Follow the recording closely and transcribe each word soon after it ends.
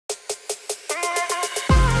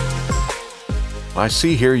I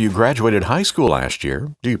see here you graduated high school last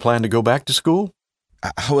year. Do you plan to go back to school?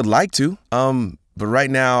 I would like to, but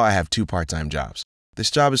right now I have 2 part-time jobs.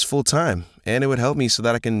 This job is full-time, and it would help me so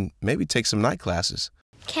that I can maybe take some night classes.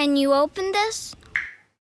 Can you open this?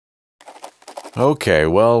 Okay,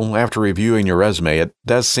 well, after reviewing your resume, it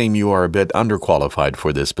does seem you are a bit underqualified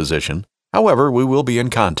for this position. However, we will be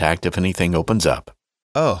in contact if anything opens up.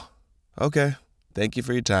 Oh, okay. Thank you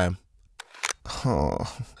for your time.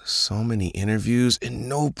 Oh, so many interviews and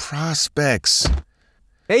no prospects.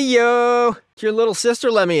 Hey, yo! Your little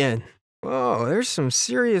sister let me in. Whoa, there's some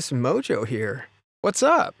serious mojo here. What's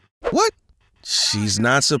up? What? She's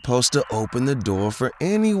not supposed to open the door for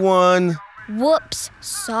anyone. Whoops,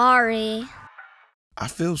 sorry. I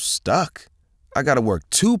feel stuck. I gotta work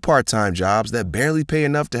 2 part-time jobs that barely pay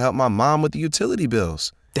enough to help my mom with the utility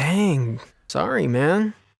bills. Dang, sorry,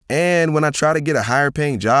 man. And when I try to get a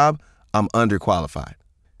higher-paying job, I'm underqualified.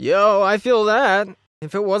 Yo, I feel that.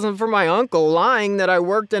 If it wasn't for my uncle lying that I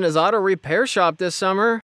worked in his auto repair shop this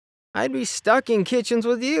summer, I'd be stuck in kitchens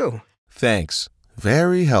with you. Thanks.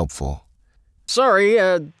 Very helpful. Sorry,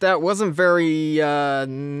 that wasn't very,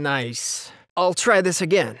 nice. I'll try this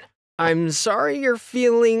again. I'm sorry you're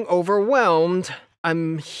feeling overwhelmed.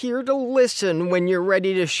 I'm here to listen when you're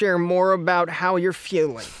ready to share more about how you're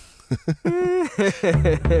feeling.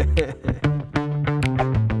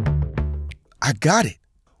 I got it.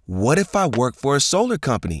 What if I work for a solar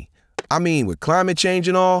company? I mean, with climate change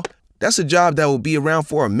and all, that's a job that will be around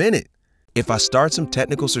for a minute. If I start some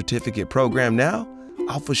technical certificate program now,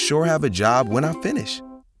 I'll for sure have a job when I finish.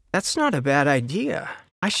 That's not a bad idea.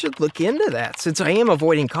 I should look into that since I am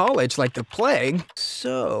avoiding college like the plague.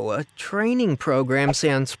 So, a training program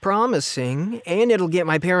sounds promising, and it'll get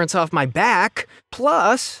my parents off my back.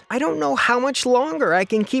 Plus, I don't know how much longer I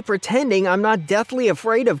can keep pretending I'm not deathly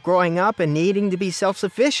afraid of growing up and needing to be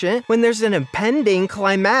self-sufficient when there's an impending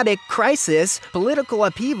climatic crisis, political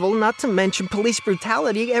upheaval, not to mention police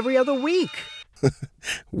brutality every other week.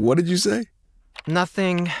 What did you say?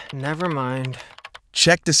 Nothing. Never mind.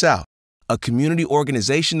 Check this out. A community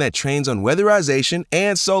organization that trains on weatherization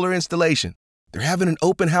and solar installation. They're having an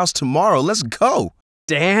open house tomorrow. Let's go.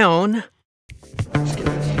 Down.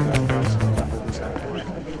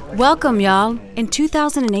 Welcome, y'all. In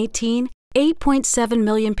 2018, 8.7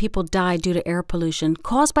 million people died due to air pollution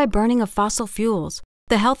caused by burning of fossil fuels.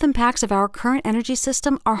 The health impacts of our current energy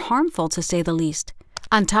system are harmful, to say the least.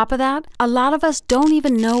 On top of that, a lot of us don't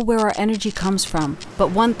even know where our energy comes from.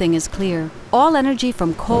 But one thing is clear. All energy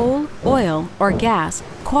from coal, oil, or gas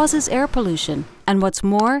causes air pollution. And what's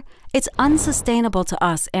more, it's unsustainable to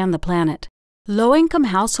us and the planet. Low-income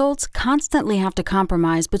households constantly have to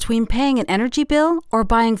compromise between paying an energy bill or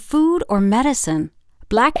buying food or medicine.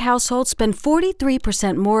 Black households spend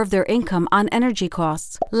 43% more of their income on energy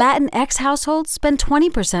costs. Latinx households spend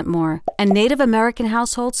 20% more, and Native American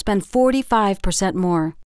households spend 45%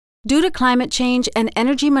 more. Due to climate change and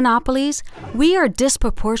energy monopolies, we are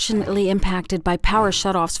disproportionately impacted by power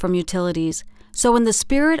shutoffs from utilities. So in the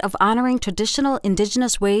spirit of honoring traditional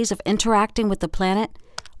indigenous ways of interacting with the planet,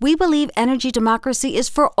 we believe energy democracy is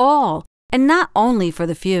for all, and not only for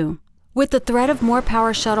the few. With the threat of more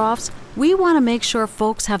power shutoffs, we want to make sure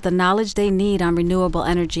folks have the knowledge they need on renewable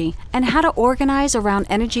energy and how to organize around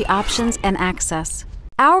energy options and access.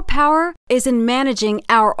 Our power is in managing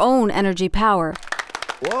our own energy power.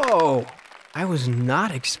 Whoa, I was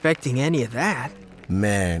not expecting any of that.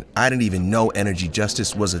 Man, I didn't even know energy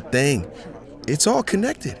justice was a thing. It's all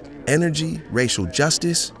connected. Energy, racial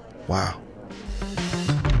justice, wow.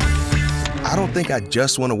 I don't think I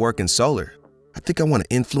just want to work in solar. I think I want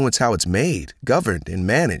to influence how it's made, governed, and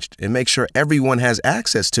managed, and make sure everyone has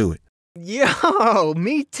access to it. Yo,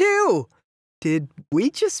 me too! Did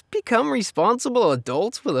we just become responsible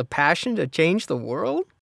adults with a passion to change the world?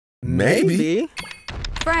 Maybe.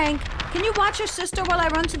 Frank, can you watch your sister while I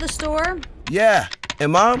run to the store? Yeah.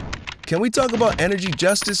 And Mom, can we talk about energy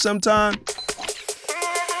justice sometime?